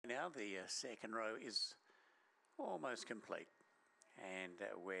now. The second row is almost complete. And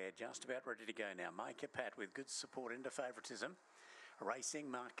we're just about ready to go now. Micah Pat with good support into favouritism. Racing,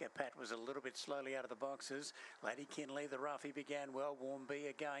 Micah Pat was a little bit slowly out of the boxes. Lady Kinley, the roughie, began well. Warm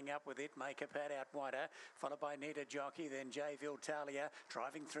Beer going up with it. Micah Pat out wider, followed by Nita Jockey, then J. Viltalia.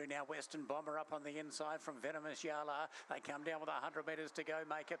 Driving through now, Western Bomber up on the inside from Venomous Yala. They come down with 100 metres to go.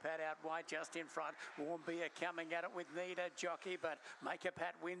 Micah Pat out wide, just in front. Warm Beer coming at it with Nita Jockey, but Micah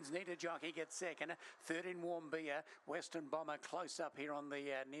Pat wins. Nita Jockey gets second. Third in Warm Beer. Western Bomber close up here on the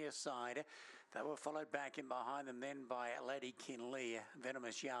near side. They were followed back in behind them then by Lady Kinley.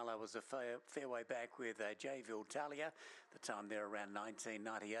 Venomous Yala was a fair way back with J. Viltalia. The time there around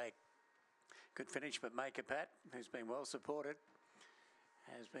 1998. Good finish, but Micah Pat, who's been well supported,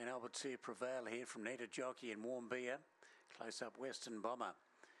 has been able to prevail here from Nita Jockey and Warm Beer. Close up Western Bomber.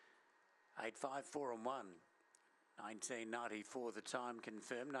 8, 5, 4 and 1. 1994 the time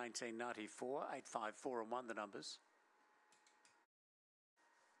confirmed. 1994, 8, 5, 4 and 1 the numbers.